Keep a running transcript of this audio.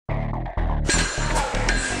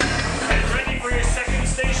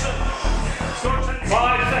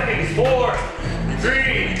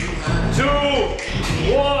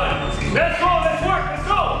Let's go, let's work, let's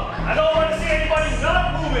go! I don't want to see anybody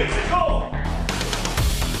not moving, let's go!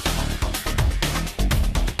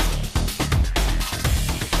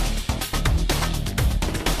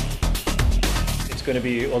 It's going to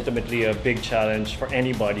be ultimately a big challenge for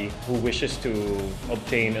anybody who wishes to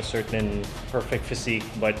obtain a certain perfect physique,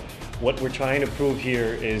 but what we're trying to prove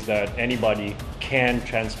here is that anybody can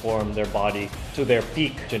transform their body to their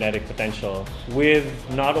peak genetic potential with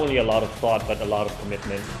not only a lot of thought, but a lot of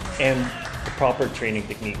commitment and the proper training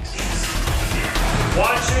techniques.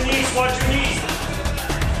 Watch your knees, watch your knees!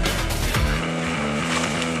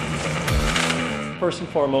 First and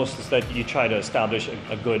foremost is that you try to establish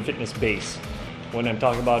a good fitness base. When I'm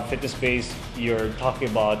talking about fitness base, you're talking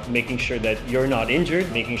about making sure that you're not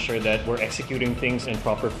injured, making sure that we're executing things in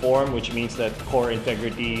proper form, which means that core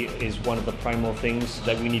integrity is one of the primal things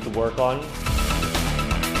that we need to work on. 15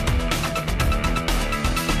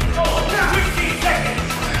 seconds!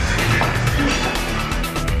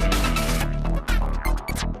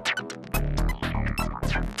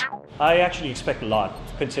 I actually expect a lot,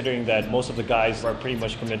 considering that most of the guys are pretty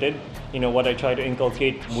much committed. You know, what I try to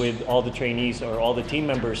inculcate with all the trainees or all the team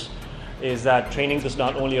members is that training does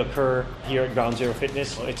not only occur here at Ground Zero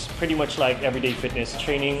Fitness. It's pretty much like everyday fitness.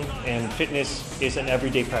 Training and fitness is an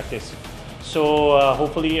everyday practice. So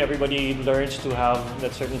hopefully everybody learns to have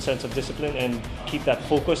that certain sense of discipline and keep that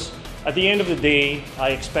focus. At the end of the day, I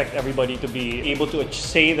expect everybody to be able to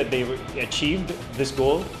say that they achieved this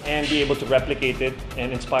goal and be able to replicate it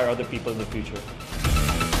and inspire other people in the future.